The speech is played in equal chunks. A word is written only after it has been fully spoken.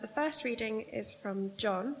The first reading is from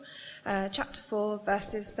John, chapter 4,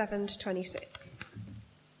 verses 7 to 26.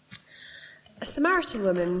 A Samaritan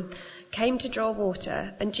woman came to draw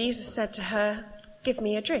water, and Jesus said to her, "Give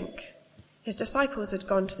me a drink." His disciples had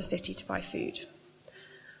gone to the city to buy food.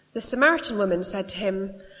 The Samaritan woman said to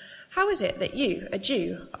him, "How is it that you, a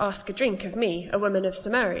Jew, ask a drink of me, a woman of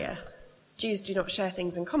Samaria? Jews do not share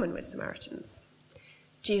things in common with Samaritans."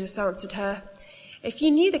 Jesus answered her, "If you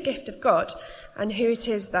knew the gift of God and who it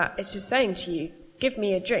is that it is saying to you, 'Give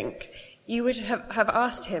me a drink,' you would have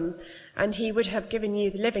asked him, and he would have given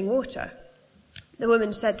you the living water." The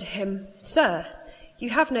woman said to him, "Sir,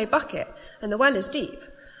 you have no bucket, and the well is deep.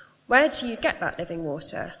 Where do you get that living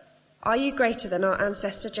water? Are you greater than our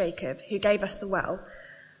ancestor Jacob, who gave us the well,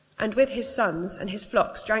 and with his sons and his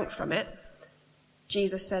flocks drank from it?"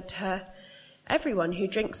 Jesus said to her, "Everyone who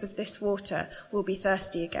drinks of this water will be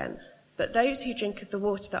thirsty again, but those who drink of the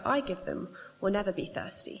water that I give them will never be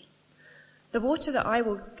thirsty. The water that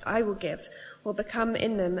I will give will become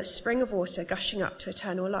in them a spring of water gushing up to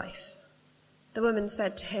eternal life." The woman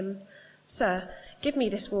said to him, "Sir, give me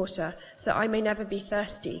this water so that I may never be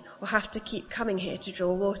thirsty or have to keep coming here to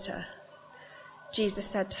draw water." Jesus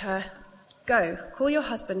said to her, "Go, call your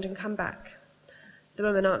husband and come back." The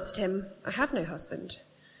woman answered him, "I have no husband."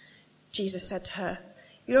 Jesus said to her,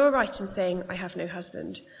 "You are right in saying, 'I have no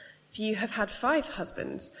husband,' for you have had 5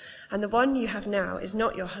 husbands, and the one you have now is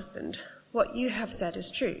not your husband. What you have said is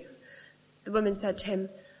true." The woman said to him,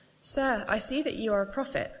 "Sir, I see that you are a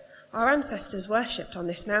prophet. Our ancestors worshipped on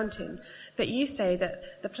this mountain, but you say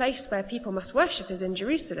that the place where people must worship is in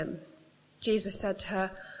Jerusalem." Jesus said to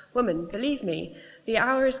her, "Woman, believe me, the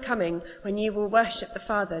hour is coming when you will worship the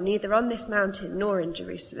Father neither on this mountain nor in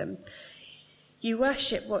Jerusalem. You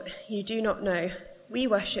worship what you do not know. We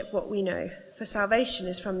worship what we know, for salvation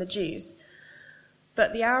is from the Jews.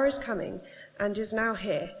 But the hour is coming, and is now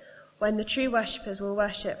here, when the true worshippers will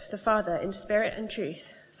worship the Father in spirit and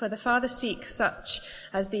truth, for the Father seeks such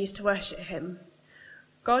as these to worship him.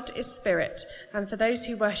 God is spirit, and for those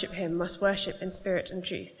who worship him must worship in spirit and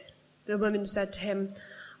truth." The woman said to him,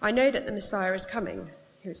 "I know that the Messiah is coming,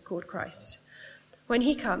 who is called Christ. When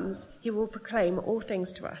he comes, he will proclaim all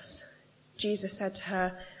things to us." Jesus said to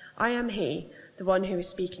her, "I am he, the one who is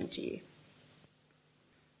speaking to you."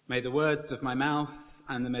 May the words of my mouth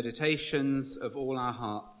and the meditations of all our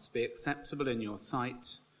hearts be acceptable in your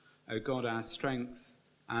sight, O God, our strength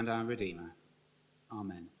and our Redeemer.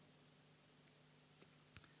 Amen.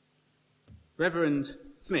 Reverend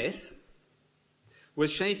Smith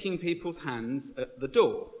was shaking people's hands at the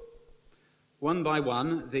door. One by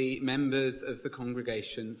one, the members of the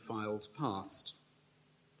congregation filed past.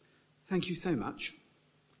 "Thank you so much.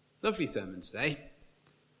 Lovely sermon today.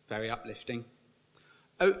 Very uplifting.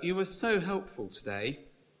 Oh, you were so helpful today."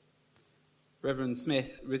 Reverend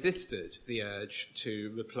Smith resisted the urge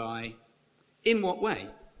to reply, "In what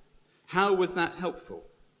way? How was that helpful?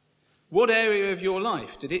 What area of your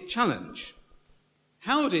life did it challenge?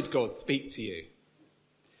 How did God speak to you?"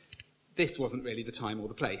 This wasn't really the time or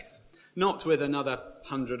the place. Not with another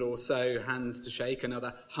 100 or so hands to shake,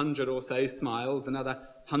 another 100 or so smiles, another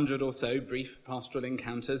 100 or so brief pastoral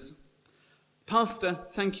encounters. "Pastor,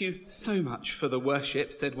 thank you so much for the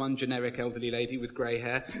worship," said one generic elderly lady with grey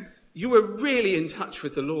hair. "You were really in touch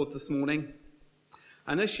with the Lord this morning."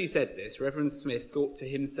 And as she said this, Reverend Smith thought to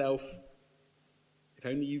himself, if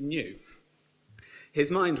only you knew. His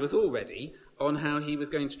mind was already on how he was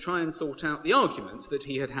going to try and sort out the argument that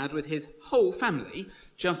he had had with his whole family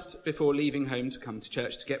just before leaving home to come to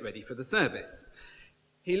church to get ready for the service.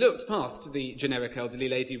 He looked past the generic elderly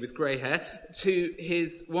lady with grey hair to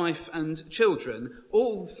his wife and children,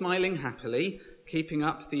 all smiling happily, keeping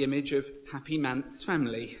up the image of Happy Manse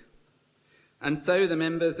family. And so the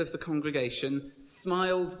members of the congregation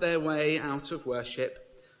smiled their way out of worship,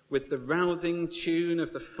 with the rousing tune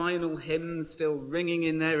of the final hymn still ringing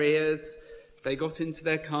in their ears. They got into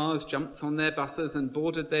their cars, jumped on their buses and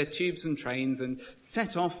boarded their tubes and trains and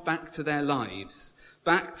set off back to their lives,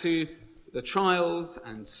 back to the trials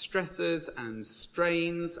and stresses and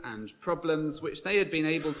strains and problems which they had been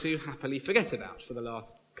able to happily forget about for the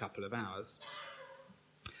last couple of hours.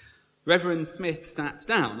 Reverend Smith sat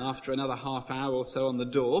down after another half hour or so on the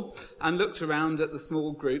door and looked around at the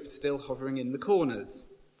small group still hovering in the corners.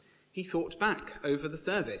 He thought back over the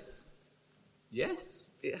service. Yes,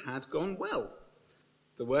 it had gone well.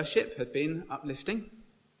 The worship had been uplifting.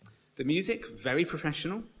 The music, very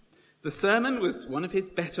professional. The sermon was one of his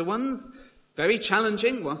better ones, very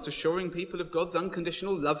challenging whilst assuring people of God's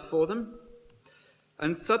unconditional love for them.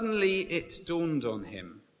 And suddenly it dawned on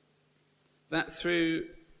him that through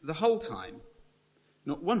the whole time,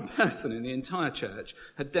 Not one person in the entire church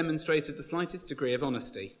had demonstrated the slightest degree of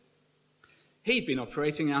honesty. He'd been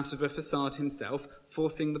operating out of a facade himself,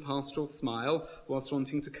 forcing the pastoral smile whilst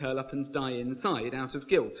wanting to curl up and die inside out of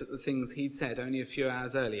guilt at the things he'd said only a few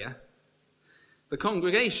hours earlier. The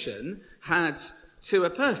congregation had, to a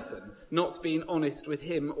person, not been honest with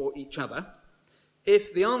him or each other.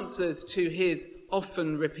 If the answers to his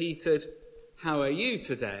often repeated, "How are you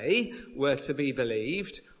today?" were to be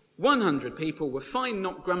believed, 100 people were fine,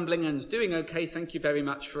 not grumbling, and doing okay, thank you very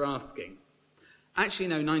much for asking. Actually,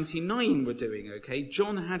 no, 99 were doing okay.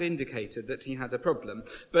 John had indicated that he had a problem,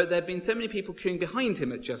 but there'd been so many people queuing behind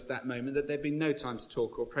him at just that moment that there'd been no time to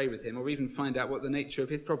talk or pray with him or even find out what the nature of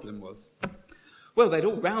his problem was. Well, they'd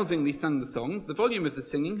all rousingly sung the songs. The volume of the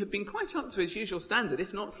singing had been quite up to its usual standard,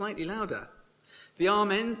 if not slightly louder. The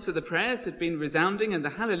amens to the prayers had been resounding, and the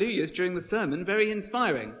hallelujahs during the sermon very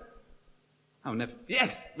inspiring. Oh, never.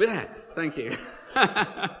 Yes, we're there. Thank you.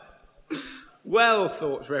 Well,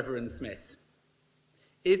 thought Reverend Smith,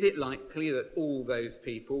 is it likely that all those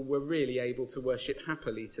people were really able to worship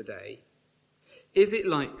happily today? Is it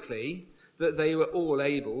likely that they were all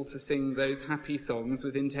able to sing those happy songs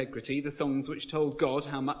with integrity, the songs which told God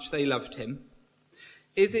how much they loved him?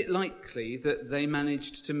 Is it likely that they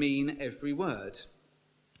managed to mean every word?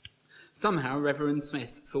 Somehow Reverend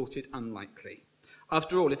Smith thought it unlikely.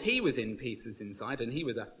 After all, if he was in pieces inside, and he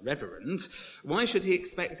was a reverend, why should he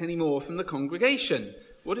expect any more from the congregation?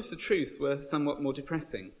 What if the truth were somewhat more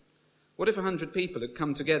depressing? What if 100 people had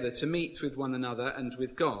come together to meet with one another and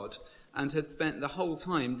with God, and had spent the whole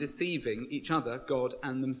time deceiving each other, God,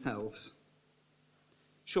 and themselves?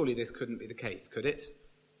 Surely this couldn't be the case, could it?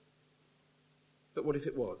 But what if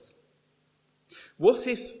it was? What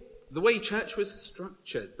if the way church was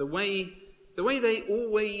structured, the way they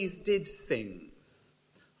always did things,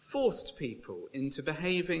 forced people into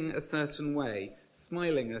behaving a certain way,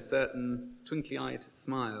 smiling a certain twinkly-eyed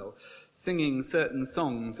smile, singing certain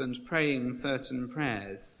songs and praying certain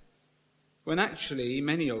prayers, when actually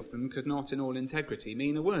many of them could not in all integrity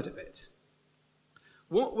mean a word of it?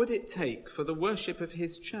 What would it take for the worship of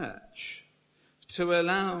his church to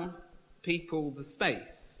allow people the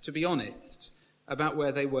space to be honest about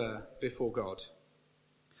where they were before God?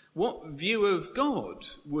 What view of God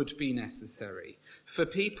would be necessary for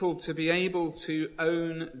people to be able to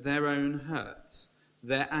own their own hurt,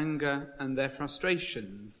 their anger and their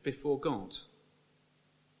frustrations before God?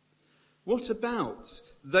 What about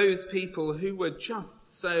those people who were just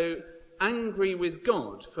so angry with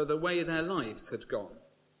God for the way their lives had gone?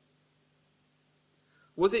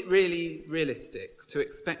 Was it really realistic to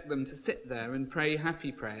expect them to sit there and pray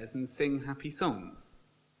happy prayers and sing happy songs?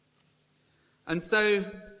 And so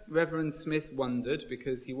Reverend Smith wondered,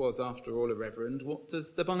 because he was after all a reverend, what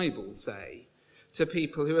does the Bible say to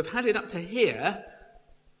people who have had it up to here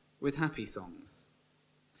with happy songs,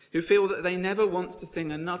 who feel that they never want to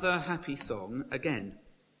sing another happy song again?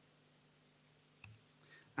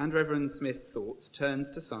 And Reverend Smith's thoughts turned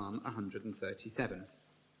to Psalm 137.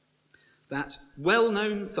 That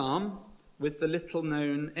well-known psalm with the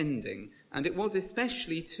little-known ending. And it was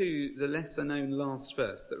especially to the lesser-known last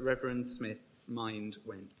verse that Reverend Smith's mind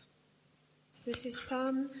went. So this is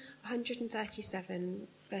Psalm 137,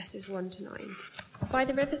 verses 1 to 9. By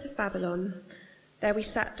the rivers of Babylon, there we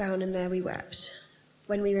sat down and there we wept,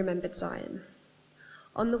 when we remembered Zion.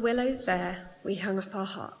 On the willows there we hung up our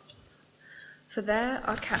harps. For there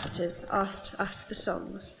our captors asked us for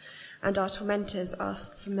songs, and our tormentors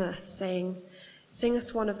asked for mirth, saying, "Sing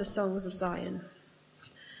us one of the songs of Zion."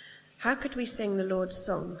 How could we sing the Lord's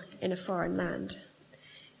song in a foreign land?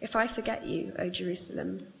 If I forget you, O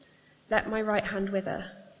Jerusalem, let my right hand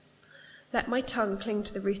wither. Let my tongue cling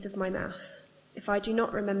to the roof of my mouth, if I do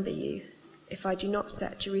not remember you, if I do not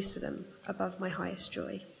set Jerusalem above my highest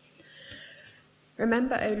joy.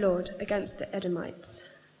 Remember, O Lord, against the Edomites,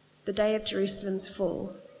 the day of Jerusalem's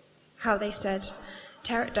fall, how they said,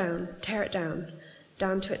 tear it down,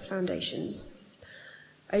 down to its foundations.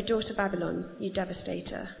 O daughter Babylon, you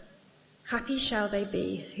devastator, happy shall they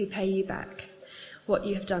be who pay you back what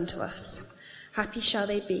you have done to us. Happy shall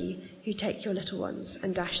they be who take your little ones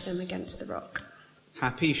and dash them against the rock.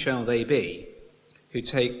 Happy shall they be who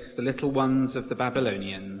take the little ones of the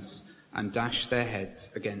Babylonians and dash their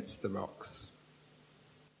heads against the rocks.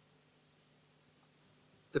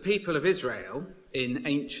 The people of Israel in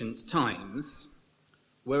ancient times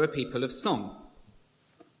were a people of song.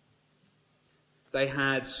 They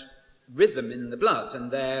had rhythm in the blood,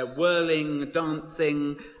 and their whirling,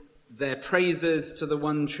 dancing, their praises to the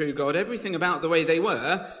one true God, everything about the way they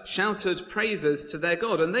were, shouted praises to their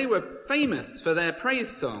God. And they were famous for their praise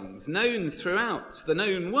songs, known throughout the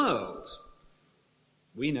known world.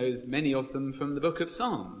 We know many of them from the book of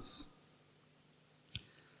Psalms.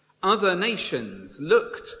 Other nations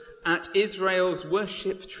looked at Israel's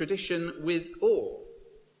worship tradition with awe.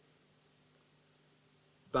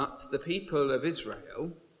 But the people of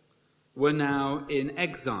Israel were now in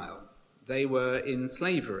exile. They were in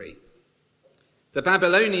slavery. The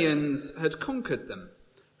Babylonians had conquered them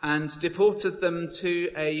and deported them to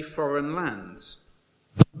a foreign land.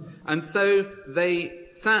 And so they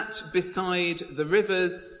sat beside the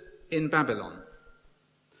rivers in Babylon,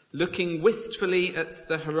 looking wistfully at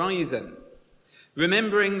the horizon,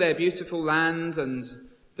 remembering their beautiful land and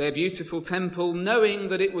their beautiful temple, knowing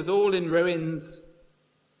that it was all in ruins,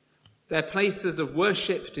 their places of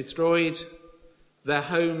worship destroyed, their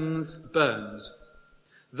homes burned.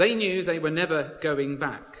 They knew they were never going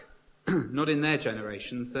back, not in their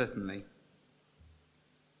generation, certainly.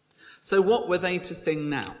 So what were they to sing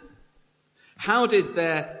now? How did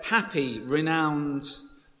their happy, renowned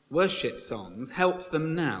worship songs help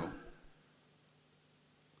them now?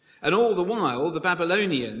 And all the while, the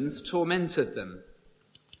Babylonians tormented them.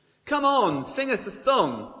 Come on, sing us a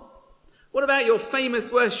song. What about your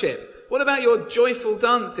famous worship? What about your joyful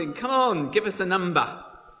dancing? Come on, give us a number.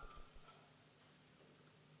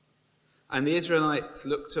 And the Israelites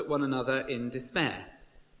looked at one another in despair.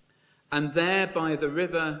 And there by the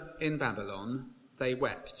river in Babylon, they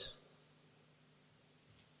wept.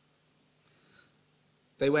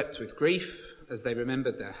 They wept with grief as they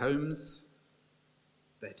remembered their homes,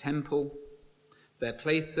 their temple, their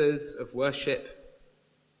places of worship.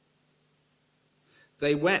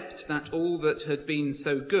 They wept that all that had been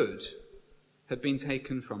so good had been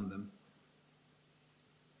taken from them.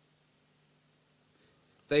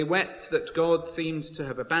 They wept that God seemed to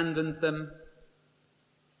have abandoned them.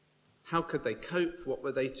 How could they cope? What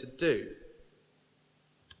were they to do?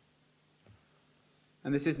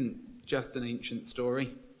 And this isn't just an ancient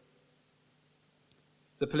story.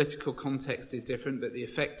 The political context is different, but the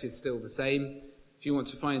effect is still the same. If you want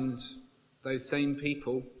to find those same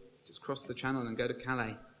people, just cross the channel and go to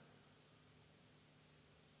Calais.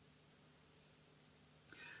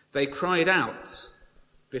 They cried out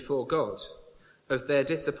before God of their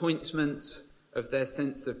disappointment, of their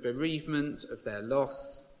sense of bereavement, of their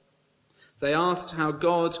loss. They asked how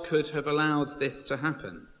God could have allowed this to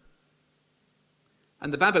happen.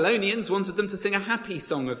 And the Babylonians wanted them to sing a happy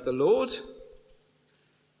song of the Lord.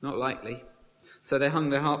 Not likely. So they hung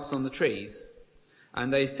their harps on the trees,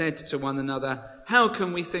 and they said to one another, how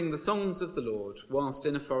can we sing the songs of the Lord whilst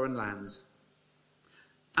in a foreign land?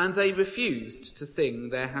 And they refused to sing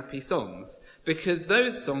their happy songs, because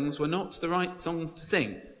those songs were not the right songs to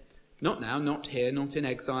sing. Not now, not here, not in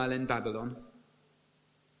exile in Babylon.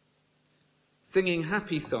 Singing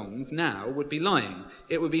happy songs now would be lying.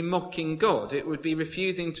 It would be mocking God. It would be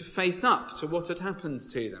refusing to face up to what had happened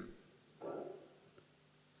to them.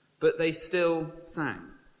 But they still sang.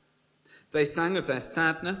 They sang of their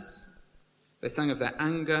sadness. They sang of their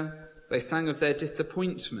anger. They sang of their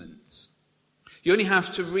disappointment. You only have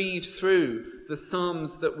to read through the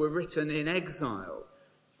psalms that were written in exile,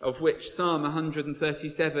 of which Psalm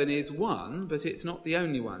 137 is one, but it's not the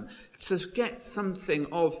only one, to get something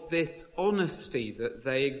of this honesty that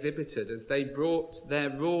they exhibited as they brought their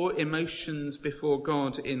raw emotions before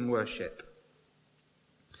God in worship.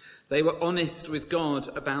 They were honest with God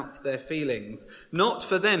about their feelings, not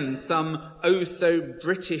for them some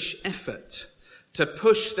oh-so-British effort to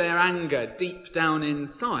push their anger deep down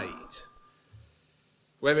inside,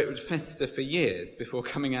 where it would fester for years before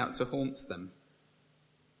coming out to haunt them.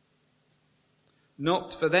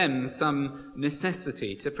 Not for them some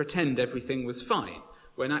necessity to pretend everything was fine,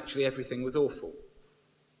 when actually everything was awful.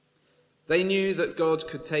 They knew that God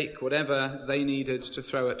could take whatever they needed to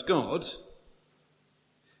throw at God.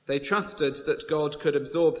 They trusted that God could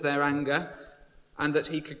absorb their anger and that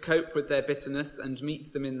he could cope with their bitterness and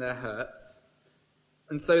meet them in their hurts.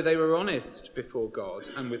 And so they were honest before God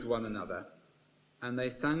and with one another. And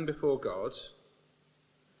they sang before God,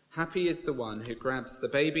 happy is the one who grabs the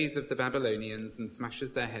babies of the Babylonians and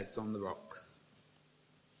smashes their heads on the rocks.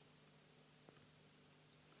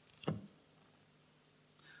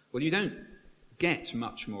 Well, you don't get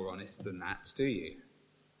much more honest than that, do you?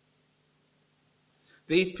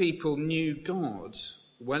 These people knew God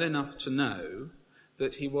well enough to know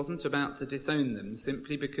that he wasn't about to disown them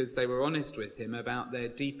simply because they were honest with him about their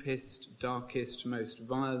deepest, darkest, most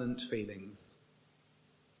violent feelings.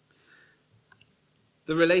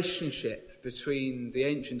 The relationship between the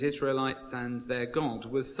ancient Israelites and their God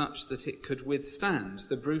was such that it could withstand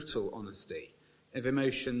the brutal honesty of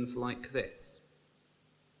emotions like this.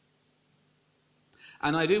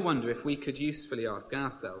 And I do wonder if we could usefully ask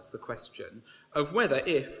ourselves the question, of whether,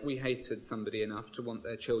 if we hated somebody enough to want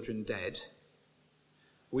their children dead,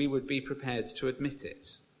 we would be prepared to admit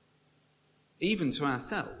it, even to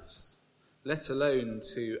ourselves, let alone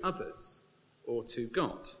to others or to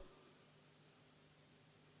God.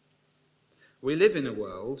 We live in a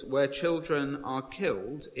world where children are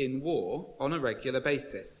killed in war on a regular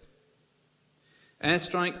basis.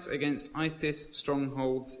 Airstrikes against ISIS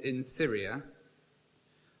strongholds in Syria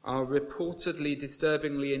are reportedly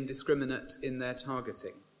disturbingly indiscriminate in their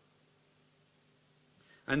targeting.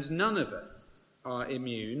 And none of us are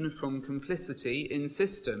immune from complicity in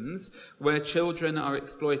systems where children are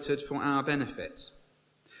exploited for our benefit.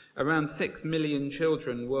 Around 6 million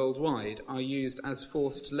children worldwide are used as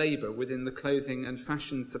forced labour within the clothing and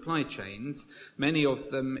fashion supply chains, many of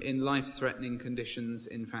them in life-threatening conditions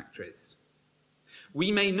in factories.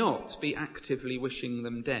 We may not be actively wishing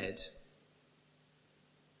them dead,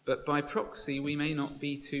 but by proxy we may not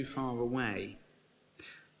be too far away.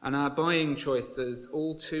 And our buying choices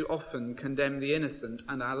all too often condemn the innocent,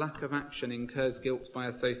 and our lack of action incurs guilt by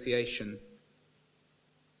association.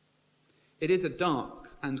 It is a dark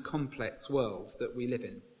and complex world that we live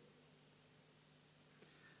in.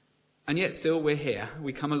 And yet still we're here.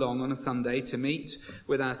 We come along on a Sunday to meet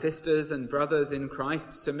with our sisters and brothers in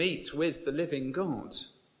Christ, to meet with the living God.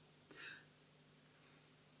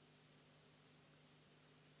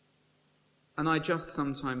 And I just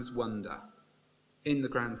sometimes wonder, in the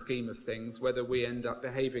grand scheme of things, whether we end up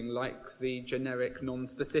behaving like the generic,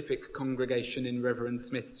 non-specific congregation in Reverend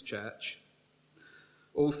Smith's church.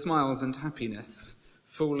 All smiles and happiness,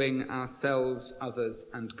 fooling ourselves, others,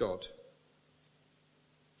 and God.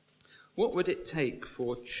 What would it take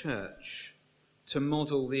for church to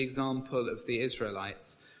model the example of the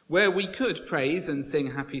Israelites, where we could praise and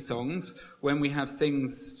sing happy songs when we have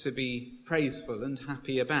things to be praiseful and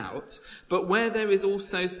happy about, but where there is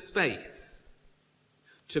also space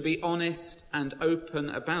to be honest and open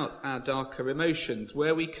about our darker emotions,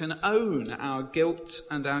 where we can own our guilt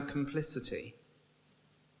and our complicity?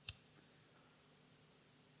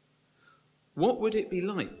 What would it be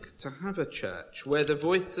like to have a church where the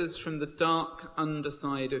voices from the dark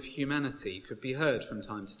underside of humanity could be heard from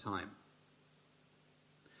time to time?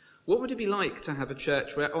 What would it be like to have a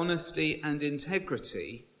church where honesty and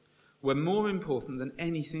integrity were more important than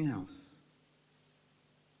anything else?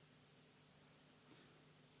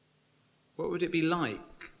 What would it be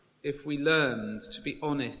like if we learned to be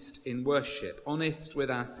honest in worship, honest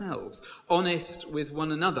with ourselves, honest with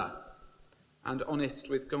one another, and honest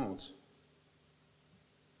with God?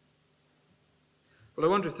 Well, I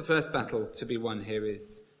wonder if the first battle to be won here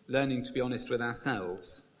is learning to be honest with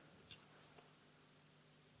ourselves.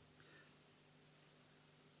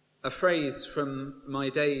 A phrase from my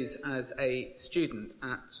days as a student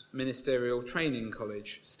at Ministerial Training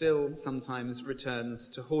College still sometimes returns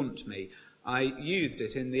to haunt me. I used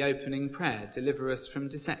it in the opening prayer, "Deliver us from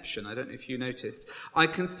deception." I don't know if you noticed. I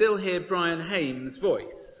can still hear Brian Hames'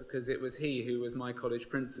 voice, because it was he who was my college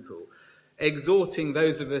principal, exhorting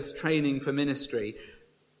those of us training for ministry: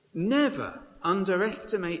 never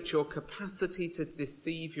underestimate your capacity to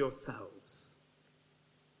deceive yourselves.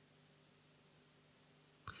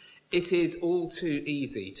 It is all too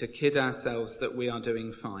easy to kid ourselves that we are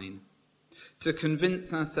doing fine, to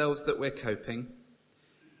convince ourselves that we're coping,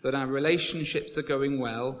 that our relationships are going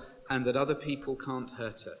well, and that other people can't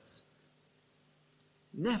hurt us.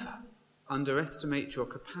 Never underestimate your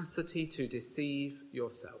capacity to deceive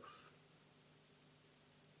yourself.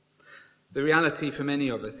 The reality for many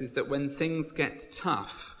of us is that when things get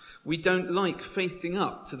tough, we don't like facing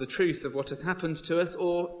up to the truth of what has happened to us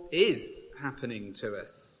or is happening to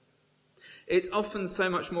us. It's often so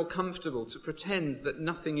much more comfortable to pretend that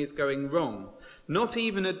nothing is going wrong, not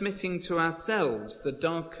even admitting to ourselves the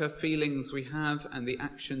darker feelings we have and the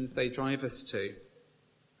actions they drive us to.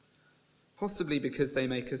 Possibly because they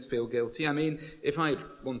make us feel guilty. I mean, if I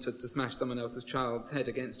wanted to smash someone else's child's head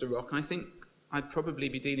against a rock, I think I'd probably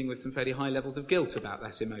be dealing with some fairly high levels of guilt about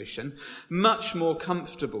that emotion. Much more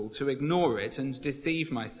comfortable to ignore it and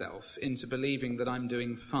deceive myself into believing that I'm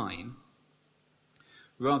doing fine,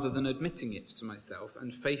 rather than admitting it to myself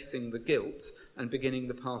and facing the guilt and beginning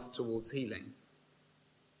the path towards healing.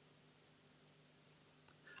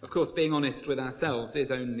 Of course, being honest with ourselves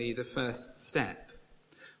is only the first step.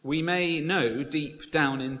 We may know deep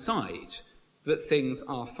down inside that things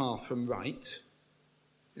are far from right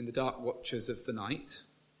in the dark watches of the night,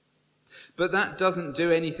 but that doesn't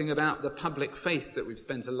do anything about the public face that we've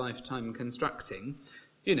spent a lifetime constructing.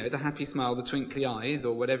 You know, the happy smile, the twinkly eyes,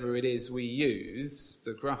 or whatever it is we use,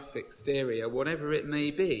 the gruff exterior, whatever it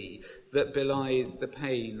may be, that belies the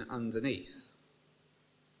pain underneath.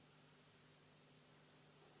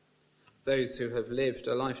 Those who have lived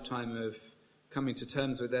a lifetime of coming to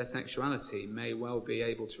terms with their sexuality may well be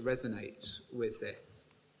able to resonate with this.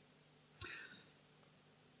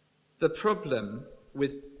 The problem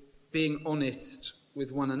with being honest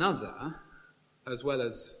with one another, as well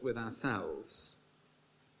as with ourselves,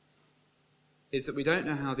 is that we don't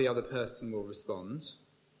know how the other person will respond.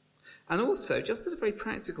 And also, just at a very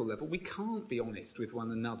practical level, we can't be honest with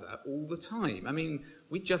one another all the time. I mean,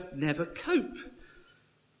 we just never cope.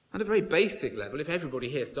 At a very basic level, if everybody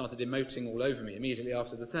here started emoting all over me immediately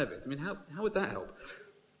after the service, I mean, how would that help?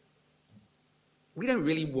 We don't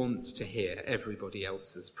really want to hear everybody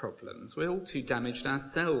else's problems. We're all too damaged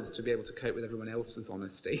ourselves to be able to cope with everyone else's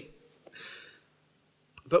honesty.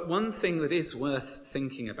 But one thing that is worth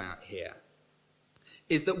thinking about here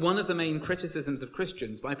is that one of the main criticisms of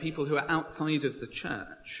Christians by people who are outside of the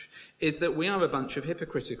church is that we are a bunch of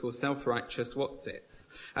hypocritical, self-righteous whatsits.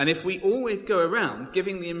 And if we always go around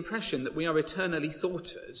giving the impression that we are eternally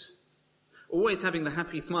sorted, always having the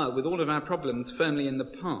happy smile with all of our problems firmly in the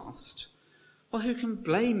past, well, who can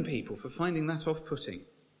blame people for finding that off-putting?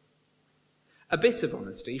 A bit of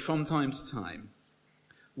honesty from time to time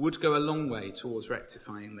would go a long way towards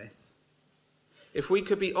rectifying this. If we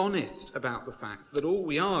could be honest about the fact that all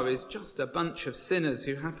we are is just a bunch of sinners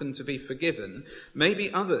who happen to be forgiven,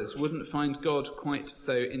 maybe others wouldn't find God quite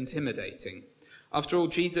so intimidating. After all,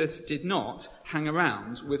 Jesus did not hang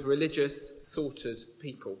around with religious, sorted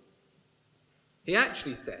people. He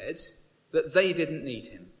actually said that they didn't need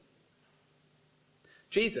him.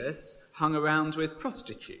 Jesus hung around with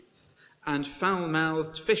prostitutes and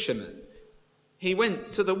foul-mouthed fishermen. He went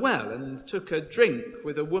to the well and took a drink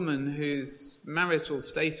with a woman whose marital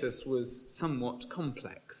status was somewhat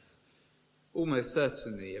complex, almost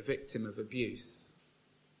certainly a victim of abuse.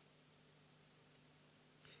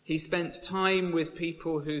 He spent time with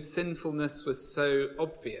people whose sinfulness was so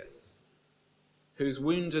obvious, whose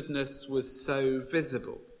woundedness was so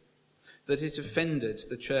visible, that it offended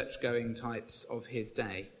the church-going types of his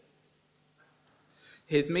day.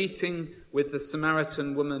 His meeting with the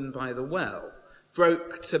Samaritan woman by the well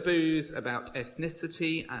broke taboos about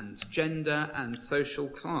ethnicity and gender and social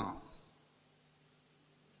class.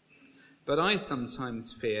 But I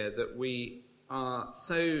sometimes fear that we are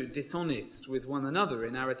so dishonest with one another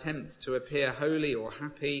in our attempts to appear holy or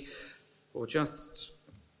happy or just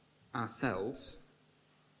ourselves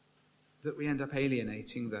that we end up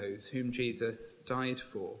alienating those whom Jesus died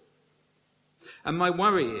for. And my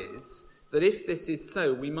worry is that if this is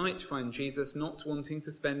so, we might find Jesus not wanting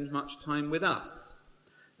to spend much time with us,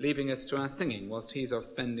 leaving us to our singing whilst he's off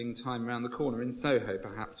spending time round the corner in Soho,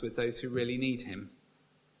 perhaps with those who really need him.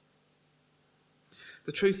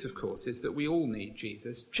 The truth, of course, is that we all need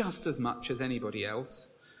Jesus just as much as anybody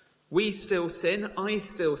else. We still sin, I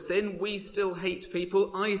still sin, we still hate people,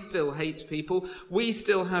 I still hate people, we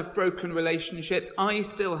still have broken relationships, I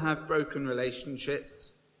still have broken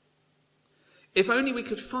relationships. If only we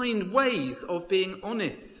could find ways of being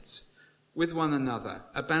honest with one another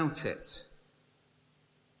about it.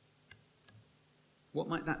 What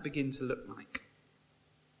might that begin to look like?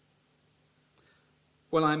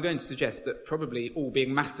 Well, I'm going to suggest that probably all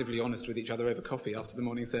being massively honest with each other over coffee after the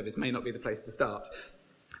morning service may not be the place to start.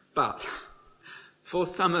 But for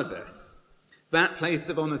some of us, that place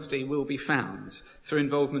of honesty will be found through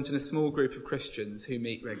involvement in a small group of Christians who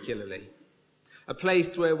meet regularly. A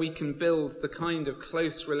place where we can build the kind of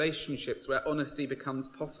close relationships where honesty becomes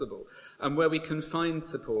possible and where we can find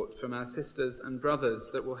support from our sisters and brothers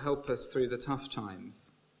that will help us through the tough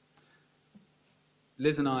times.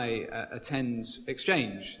 Liz and I attend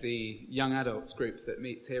Exchange, the young adults group that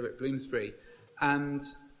meets here at Bloomsbury, and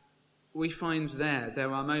we find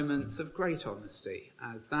there are moments of great honesty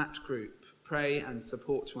as that group pray and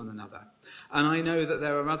support one another. And I know that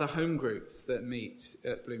there are other home groups that meet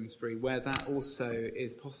at Bloomsbury where that also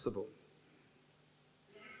is possible.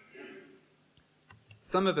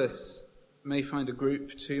 Some of us may find a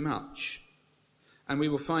group too much, and we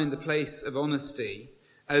will find the place of honesty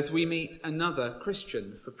as we meet another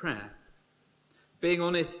Christian for prayer, being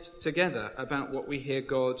honest together about what we hear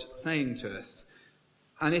God saying to us.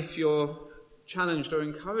 And if you're challenged or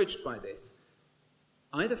encouraged by this,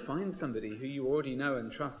 either find somebody who you already know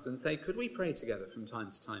and trust and say, could we pray together from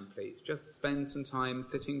time to time, please? Just spend some time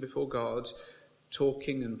sitting before God,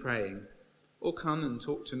 talking and praying. Or come and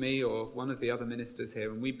talk to me or one of the other ministers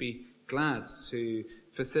here, and we'd be glad to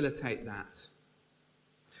facilitate that.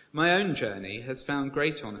 My own journey has found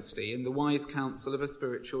great honesty in the wise counsel of a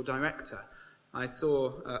spiritual director. I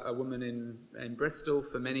saw a woman in Bristol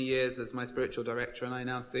for many years as my spiritual director, and I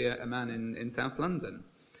now see a man in South London.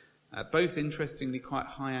 Both interestingly quite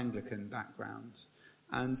high Anglican background.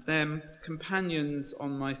 and them companions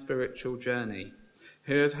on my spiritual journey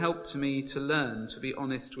who have helped me to learn to be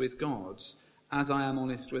honest with God as I am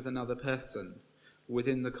honest with another person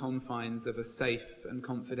within the confines of a safe and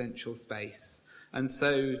confidential space, and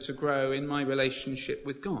so to grow in my relationship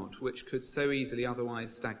with God, which could so easily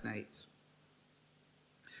otherwise stagnate.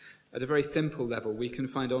 At a very simple level, we can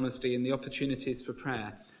find honesty in the opportunities for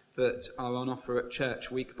prayer that are on offer at church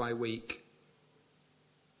week by week.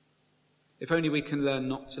 If only we can learn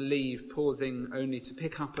not to leave, pausing only to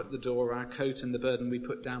pick up at the door our coat and the burden we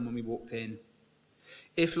put down when we walked in.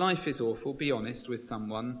 If life is awful, be honest with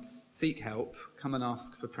someone, seek help, come and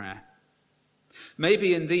ask for prayer.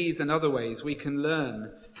 Maybe in these and other ways we can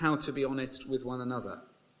learn how to be honest with one another.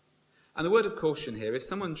 And a word of caution here, if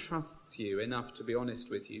someone trusts you enough to be honest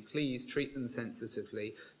with you, please treat them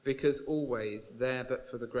sensitively, because always there but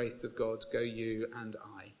for the grace of God go you and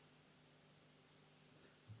I.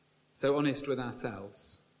 So honest with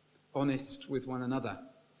ourselves, honest with one another.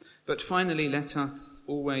 But finally, let us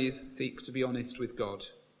always seek to be honest with God.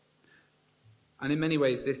 And in many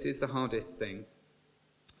ways, this is the hardest thing.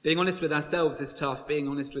 Being honest with ourselves is tough, being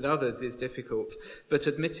honest with others is difficult, but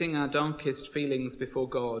admitting our darkest feelings before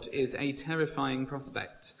God is a terrifying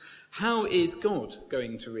prospect. How is God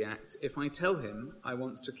going to react if I tell him I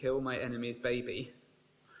want to kill my enemy's baby?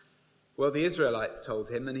 Well, the Israelites told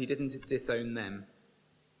him, and he didn't disown them.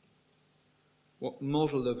 What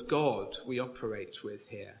model of God we operate with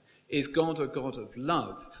here? Is God a God of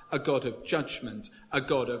love, a God of judgment, a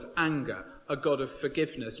God of anger, a God of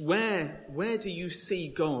forgiveness? Where do you see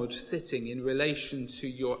God sitting in relation to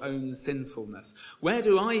your own sinfulness? Where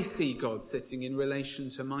do I see God sitting in relation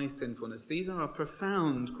to my sinfulness? These are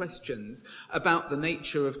profound questions about the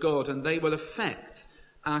nature of God, and they will affect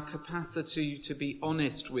our capacity to be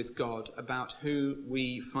honest with God about who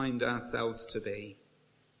we find ourselves to be.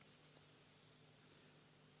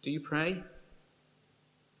 Do you pray?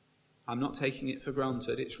 I'm not taking it for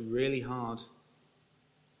granted. It's really hard.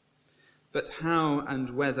 But how and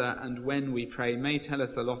whether and when we pray may tell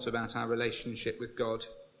us a lot about our relationship with God.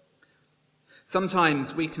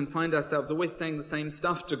 Sometimes we can find ourselves always saying the same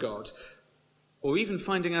stuff to God, or even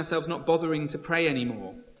finding ourselves not bothering to pray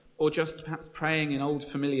anymore, or just perhaps praying in old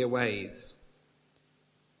familiar ways.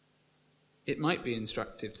 It might be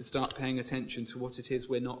instructive to start paying attention to what it is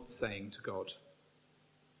we're not saying to God.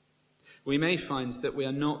 We may find that we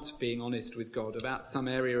are not being honest with God about some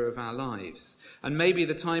area of our lives, and maybe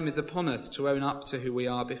the time is upon us to own up to who we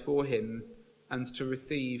are before him and to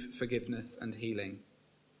receive forgiveness and healing.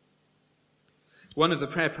 One of the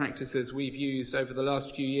prayer practices we've used over the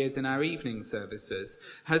last few years in our evening services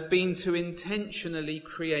has been to intentionally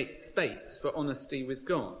create space for honesty with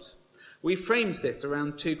God. We framed this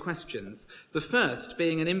around two questions. The first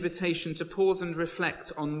being an invitation to pause and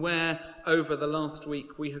reflect on where, over the last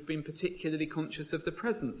week, we have been particularly conscious of the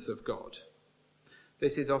presence of God.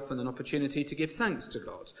 This is often an opportunity to give thanks to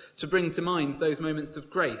God, to bring to mind those moments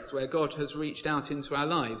of grace where God has reached out into our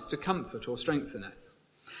lives to comfort or strengthen us.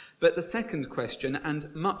 But the second question,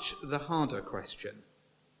 and much the harder question,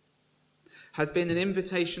 has been an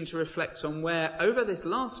invitation to reflect on where, over this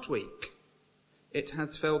last week, it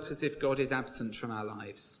has felt as if God is absent from our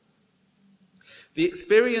lives. The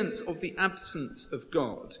experience of the absence of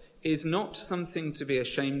God is not something to be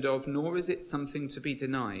ashamed of, nor is it something to be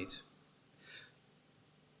denied.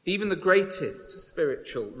 Even the greatest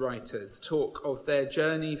spiritual writers talk of their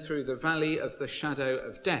journey through the valley of the shadow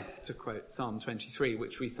of death, to quote Psalm 23,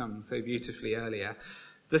 which we sung so beautifully earlier.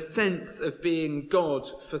 The sense of being God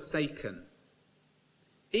forsaken.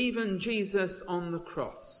 Even Jesus on the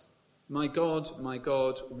cross. My God,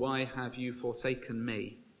 why have you forsaken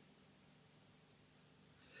me?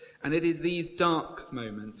 And it is these dark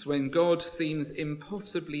moments when God seems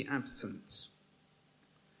impossibly absent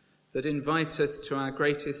that invite us to our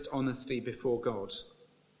greatest honesty before God.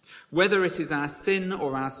 Whether it is our sin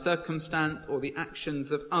or our circumstance or the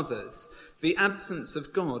actions of others, the absence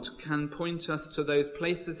of God can point us to those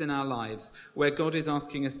places in our lives where God is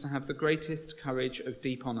asking us to have the greatest courage of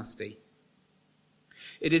deep honesty.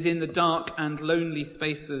 It is in the dark and lonely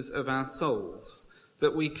spaces of our souls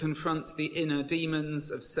that we confront the inner demons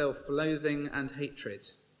of self-loathing and hatred,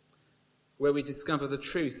 where we discover the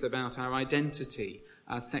truth about our identity,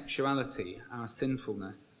 our sexuality, our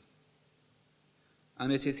sinfulness.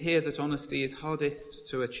 And it is here that honesty is hardest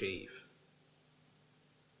to achieve.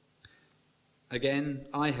 Again,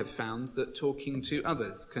 I have found that talking to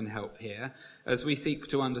others can help here as we seek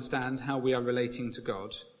to understand how we are relating to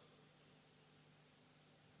God.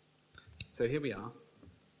 So here we are,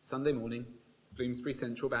 Sunday morning, Bloomsbury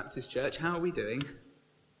Central Baptist Church. How are we doing?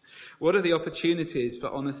 What are the opportunities for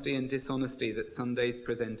honesty and dishonesty that Sundays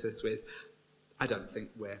present us with? I don't think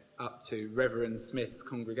we're up to Reverend Smith's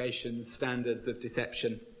congregation's standards of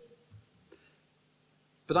deception.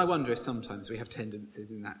 But I wonder if sometimes we have tendencies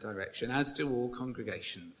in that direction, as do all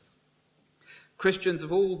congregations. Christians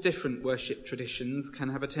of all different worship traditions can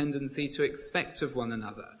have a tendency to expect of one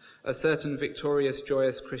another a certain victorious,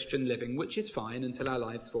 joyous Christian living, which is fine until our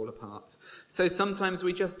lives fall apart. So sometimes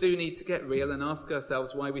we just do need to get real and ask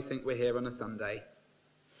ourselves why we think we're here on a Sunday.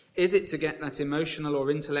 Is it to get that emotional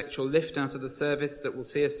or intellectual lift out of the service that will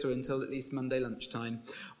see us through until at least Monday lunchtime?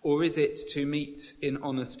 Or is it to meet in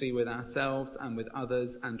honesty with ourselves and with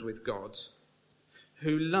others and with God,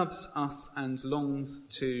 who loves us and longs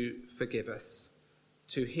to forgive us,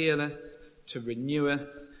 to heal us, to renew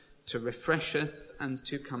us, to refresh us, and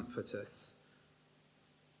to comfort us?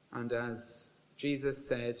 And as Jesus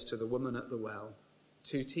said to the woman at the well,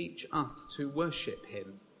 to teach us to worship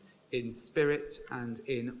him in spirit and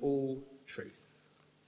in all truth.